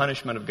was the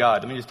punishment of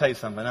God. Let me just tell you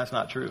something. That's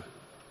not true.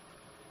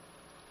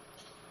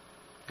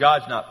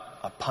 God's not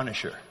a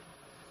punisher.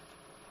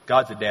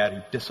 God's a dad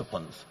who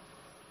disciplines.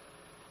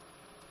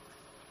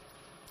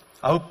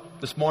 I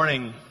hope this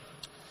morning,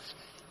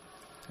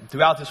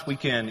 throughout this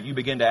weekend, you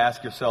begin to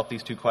ask yourself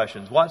these two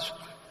questions.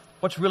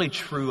 What's really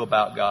true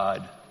about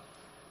God?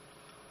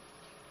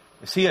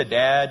 Is He a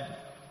dad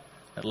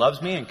that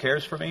loves me and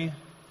cares for me?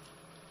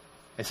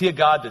 Is He a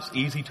God that's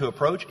easy to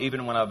approach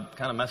even when I've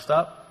kind of messed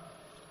up?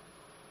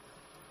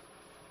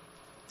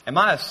 Am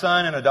I a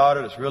son and a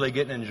daughter that's really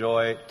getting to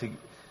enjoy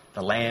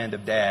the land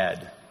of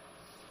dad?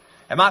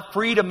 Am I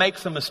free to make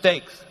some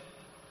mistakes,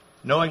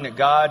 knowing that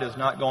God is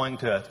not going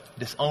to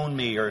disown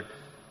me or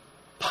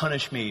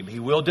punish me? He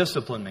will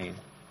discipline me,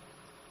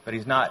 but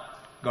He's not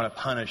going to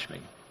punish me.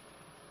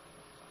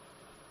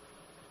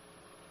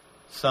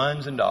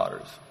 Sons and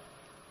daughters.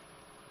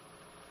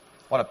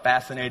 What a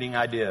fascinating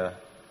idea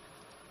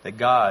that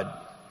God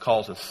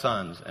calls us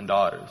sons and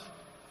daughters.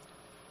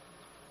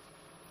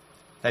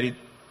 That He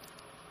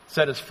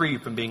set us free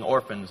from being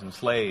orphans and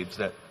slaves,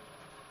 that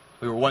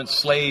we were once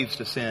slaves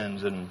to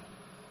sins, and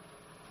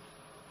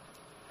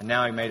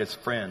now He made us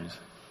friends,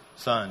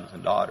 sons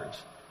and daughters.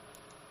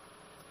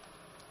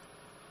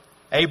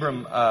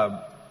 Abram,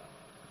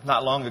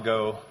 not long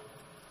ago,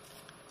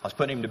 I was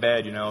putting him to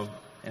bed,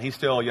 and he's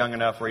still young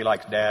enough where he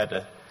likes Dad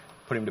to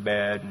put him to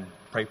bed and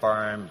pray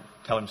for him,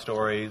 tell him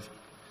stories.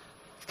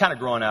 He's kind of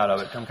growing out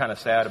of it. I'm kind of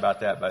sad about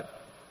that,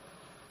 but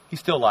he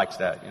still likes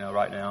that,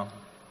 right now.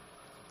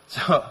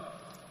 So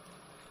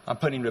I'm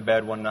putting him to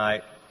bed one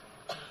night.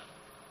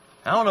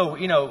 I don't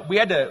know, we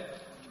had to,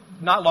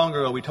 not long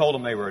ago, we told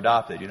them they were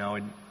adopted,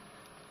 and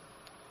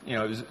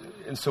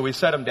so we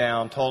set them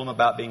down, told them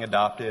about being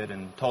adopted,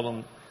 and told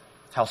them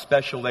how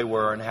special they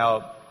were and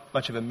how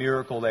much of a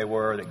miracle they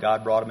were that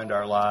God brought them into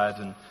our lives,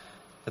 and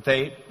that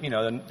they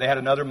had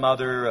another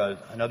mother,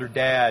 another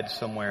dad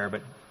somewhere,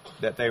 but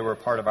that they were a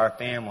part of our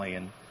family,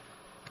 and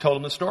told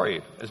them the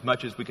story as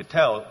much as we could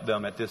tell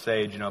them at this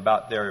age,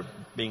 about their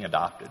being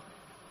adopted.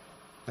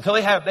 And so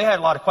they had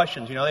a lot of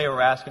questions. You know, they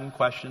were asking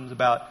questions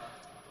about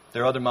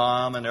their other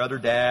mom and their other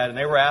dad, and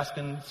they were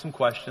asking some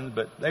questions,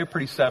 but they were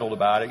pretty settled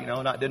about it. You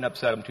know, didn't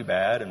upset them too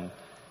bad, and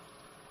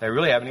they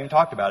really haven't even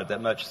talked about it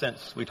that much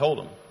since we told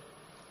them.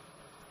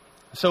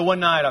 So one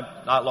night,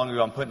 not long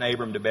ago, I'm putting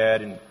Abram to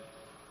bed, and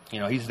you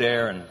know, he's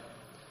there and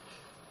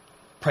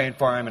praying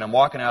for him, and I'm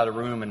walking out of the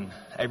room, and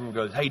Abram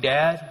goes, "Hey,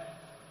 Dad."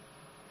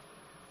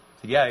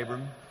 I said, "Yeah,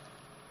 Abram."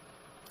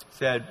 He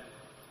said,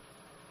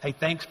 "Hey,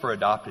 thanks for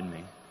adopting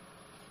me."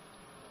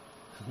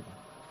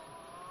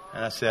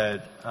 And I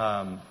said,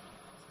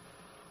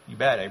 "You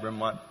bet,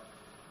 Abram.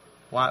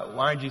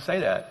 Why did you say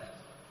that?"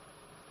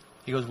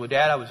 He goes, "Well,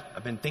 Dad,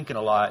 I've been thinking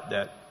a lot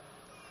that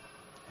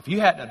if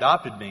you hadn't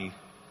adopted me,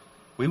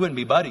 we wouldn't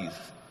be buddies."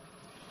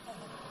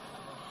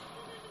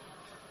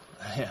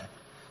 I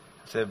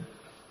said,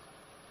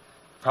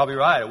 "Probably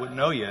right. I wouldn't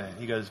know you."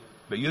 He goes,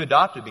 "But you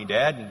adopted me,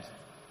 Dad, and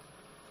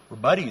we're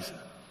buddies.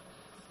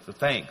 So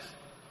thanks."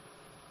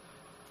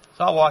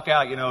 So I walk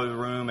out, you know, of the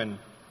room, and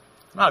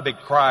I'm not a big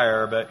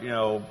crier, but, you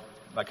know,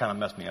 that kind of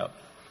messed me up.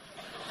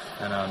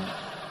 And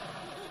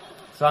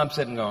so I'm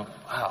sitting going,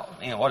 wow,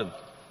 man, what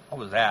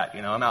was that?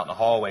 You know, I'm out in the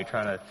hallway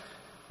I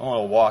want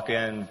to walk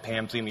in,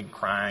 Pam see me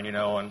crying, you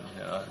know, and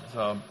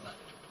so I'm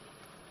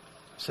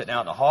sitting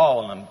out in the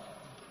hall, and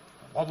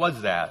what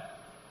was that?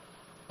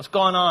 What's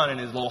going on in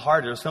his little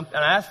heart? And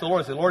I asked the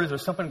Lord, I said, "Lord, is there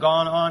something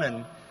going on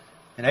in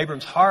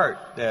Abram's heart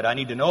that I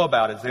need to know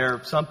about? Is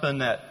there something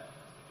that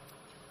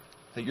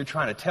you're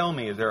trying to tell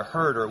me? Is there a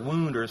hurt or a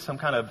wound or some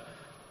kind of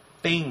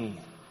thing,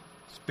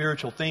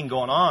 spiritual thing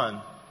going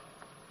on?"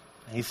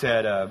 And he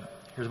said,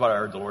 here's what I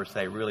heard the Lord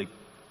say, really. He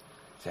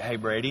said, "Hey,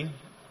 Brady,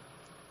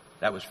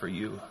 that was for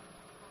you.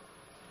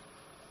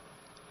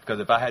 Because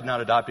if I had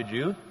not adopted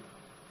you,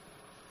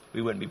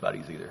 we wouldn't be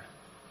buddies either."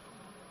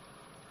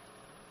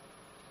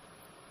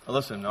 Now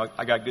listen,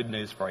 I got good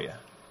news for you.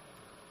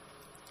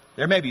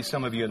 There may be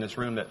some of you in this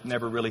room that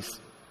never really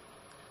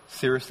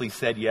seriously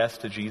said yes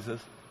to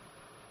Jesus.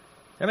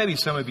 There may be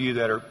some of you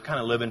that are kind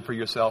of living for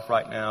yourself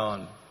right now,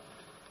 and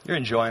you're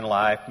enjoying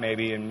life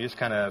maybe, and just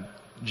kind of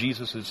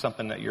Jesus is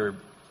something that you're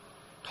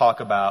talk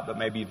about, but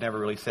maybe you've never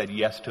really said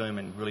yes to Him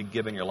and really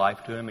given your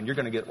life to Him. And you're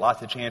going to get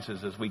lots of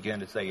chances this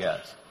weekend to say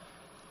yes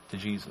to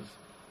Jesus.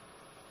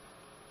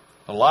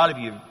 But a lot of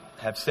you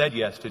have said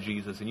yes to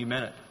Jesus, and you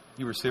meant it.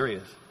 You were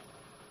serious.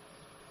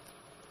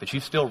 But you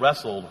still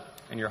wrestled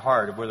in your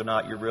heart of whether or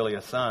not you're really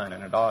a son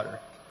and a daughter.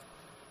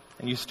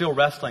 And you're still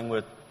wrestling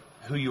with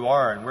who you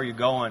are and where you're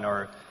going,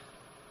 or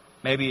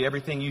maybe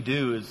everything you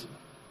do is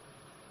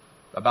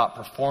about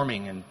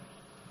performing and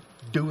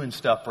doing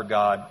stuff for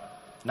God,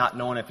 not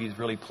knowing if He's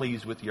really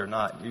pleased with you or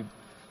not.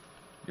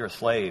 You're a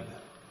slave.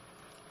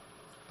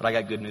 But I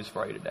got good news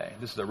for you today.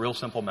 This is a real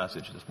simple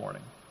message this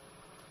morning.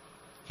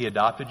 He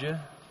adopted you,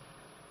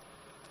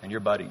 and you're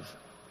buddies.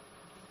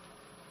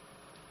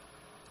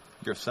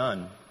 You're a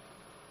son.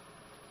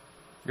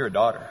 You're a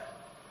daughter.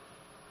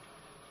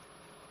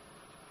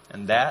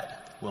 And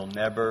that will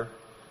never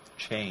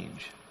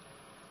change.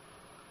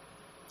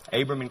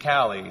 Abram and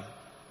Callie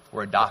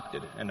were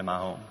adopted into my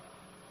home.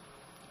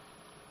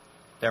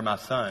 They're my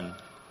son.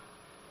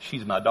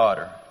 She's my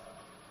daughter.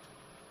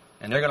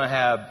 And they're going to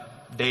have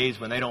days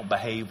when they don't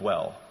behave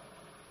well,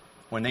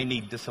 when they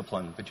need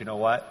discipline. But you know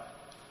what?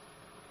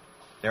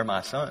 They're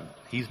my son.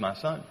 He's my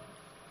son.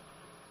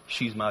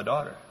 She's my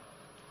daughter.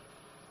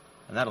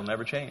 And that'll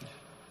never change.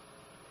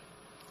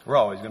 We're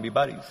always going to be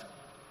buddies.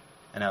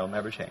 And that'll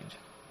never change.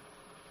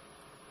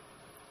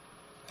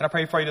 Can I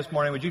pray for you this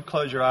morning? Would you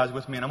close your eyes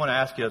with me? And I'm going to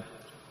ask you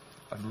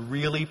a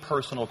really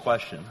personal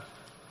question.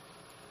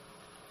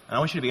 And I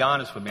want you to be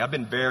honest with me. I've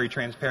been very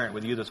transparent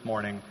with you this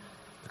morning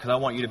because I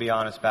want you to be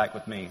honest back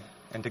with me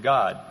and to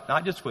God.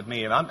 Not just with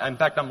me. In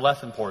fact, I'm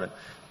less important.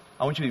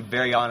 I want you to be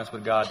very honest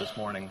with God this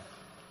morning.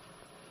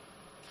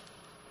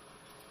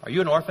 Are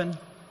you an orphan?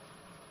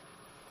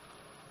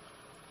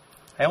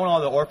 Hey, I want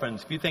all the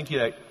orphans, if you think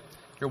that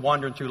you're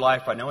wandering through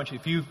life right now, I want you,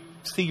 if you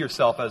see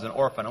yourself as an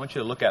orphan, I want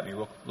you to look at me.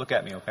 Look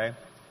at me, okay?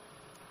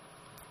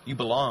 You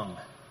belong.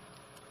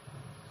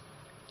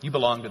 You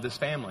belong to this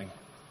family,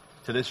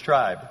 to this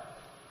tribe.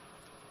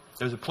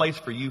 There's a place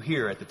for you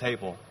here at the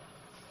table.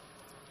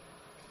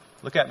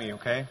 Look at me,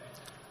 okay?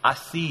 I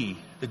see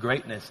the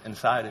greatness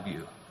inside of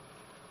you.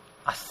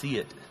 I see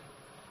it.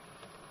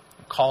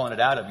 I'm calling it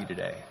out of you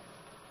today.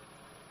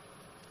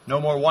 No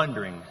more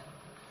wondering.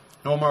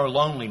 No more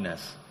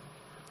loneliness.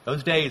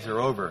 Those days are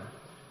over.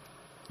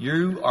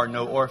 You are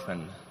no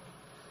orphan.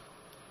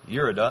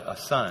 You're a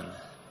son.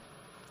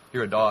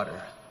 You're a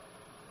daughter.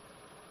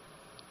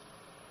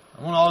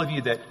 I want all of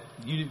you that,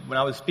 when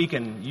I was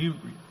speaking,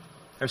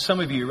 there's some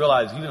of you who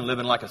realize you've been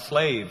living like a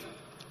slave,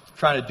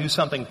 trying to do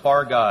something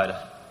for God,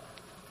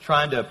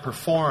 trying to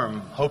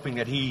perform, hoping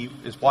that He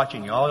is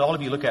watching you. All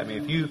of you look at me.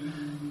 If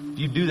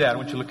you do that, I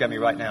want you to look at me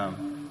right now.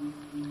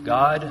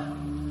 God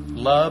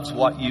loves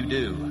what you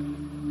do.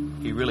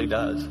 He really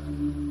does.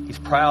 He's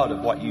proud of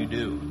what you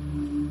do.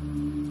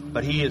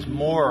 But He is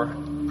more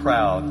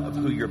proud of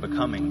who you're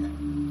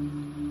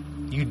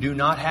becoming. You do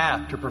not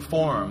have to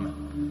perform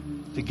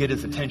to get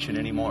his attention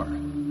anymore.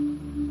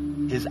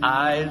 His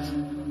eyes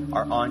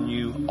are on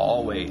you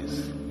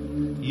always.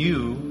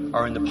 You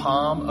are in the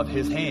palm of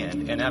his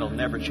hand, and that'll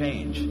never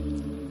change.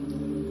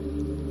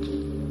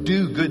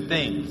 Do good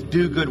things.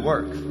 Do good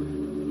work.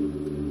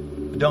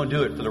 But don't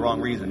do it for the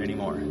wrong reason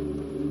anymore.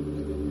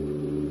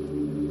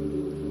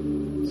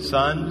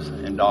 Sons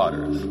and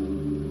daughters.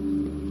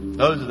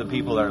 Those are the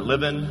people that are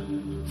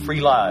living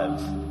free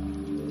lives.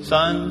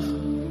 Sons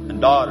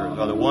and daughters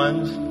are the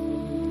ones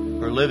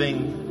who are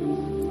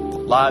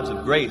living lives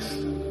of grace.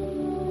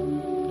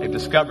 They've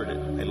discovered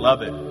it. They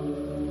love it.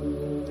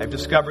 They've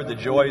discovered the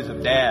joys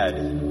of Dad.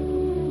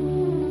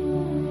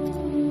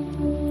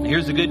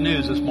 Here's the good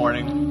news this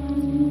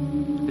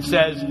morning. It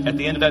says at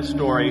the end of that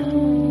story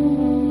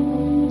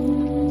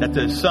that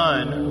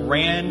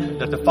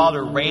the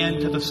father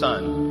ran to the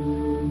son.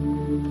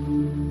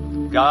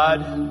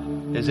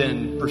 God is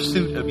in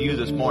pursuit of you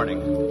this morning.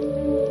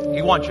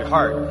 He wants your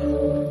heart.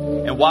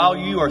 And while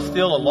you are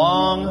still a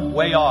long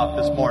way off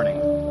this morning,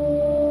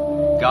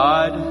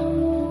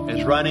 God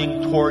is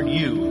running toward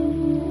you.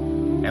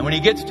 And when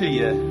he gets to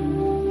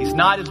you, he's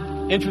not as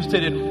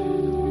interested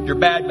in your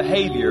bad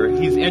behavior.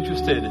 He's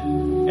interested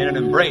in an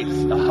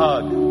embrace, a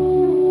hug.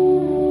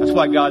 That's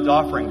what God's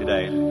offering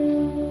today.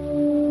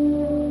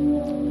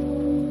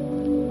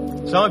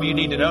 Some of you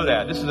need to know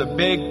that. This is a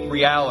big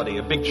reality,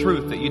 a big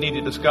truth that you need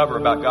to discover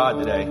about God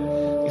today.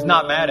 He's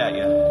not mad at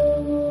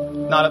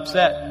you. Not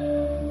upset.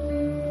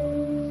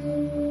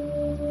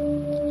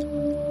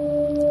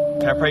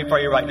 Can I pray for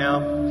you right now?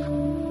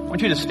 I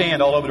want you to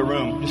stand all over the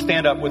room. Just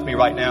stand up with me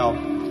right now.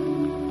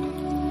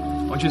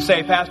 I want you to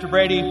say, Pastor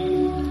Brady,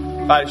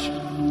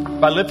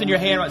 by lifting your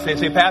hand,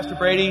 say, Pastor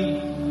Brady,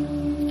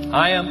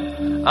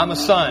 I'm a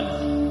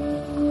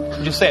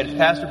son. Just say it,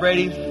 Pastor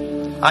Brady,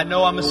 I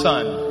know I'm a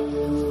son.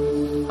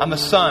 I'm a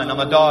son. I'm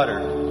a daughter.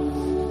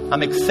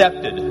 I'm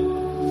accepted.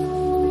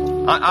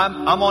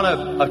 I'm on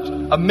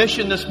a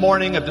mission this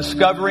morning of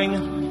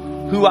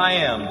discovering who I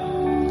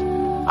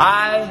am.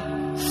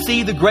 I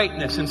see the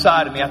greatness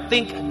inside of me. I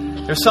think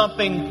there's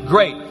something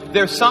great.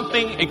 There's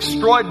something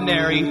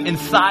extraordinary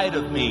inside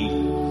of me.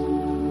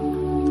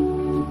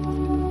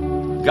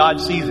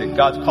 God sees it.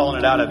 God's calling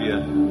it out of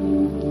you.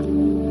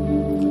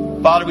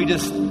 Father, we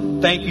just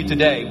thank you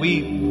today.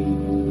 We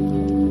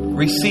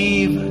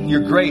receive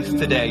your grace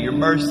today, your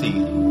mercy.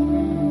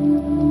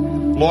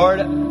 Lord,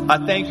 I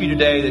thank you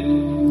today that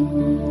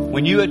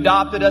when you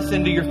adopted us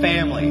into your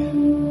family,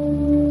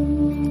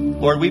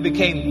 Lord, we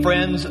became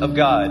friends of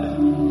God.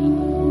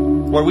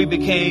 Lord, we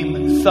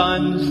became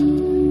sons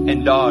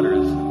and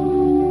daughters.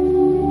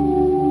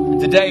 And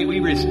today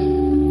we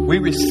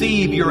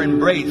receive your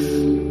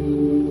embrace.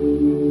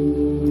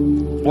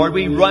 Lord,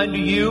 we run to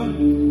you,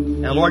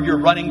 and Lord, you're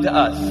running to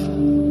us.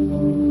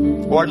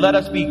 Lord, let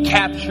us be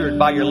captured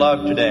by your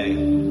love today.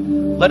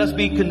 Let us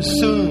be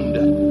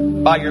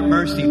consumed by your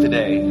mercy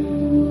today.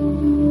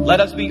 Let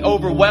us be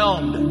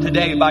overwhelmed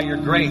today by your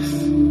grace.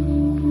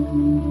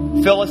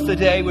 Fill us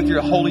today with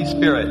your Holy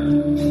Spirit.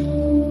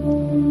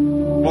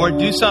 Lord,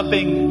 do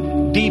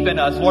something deep in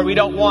us. Lord, we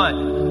don't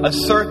want a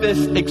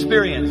surface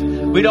experience.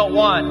 We don't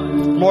want,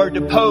 Lord,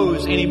 to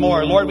pose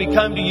anymore. Lord, we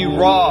come to you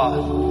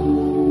raw.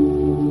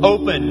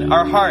 Open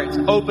our hearts,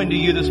 open to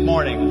you this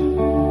morning.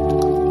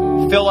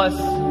 Fill us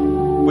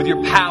with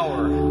your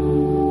power,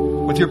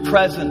 with your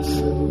presence.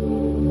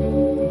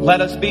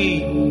 Let us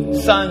be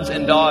sons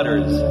and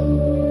daughters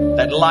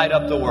that light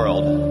up the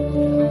world.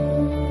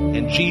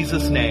 In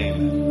Jesus'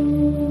 name.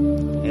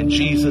 In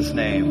Jesus'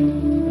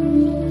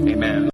 name. Amen.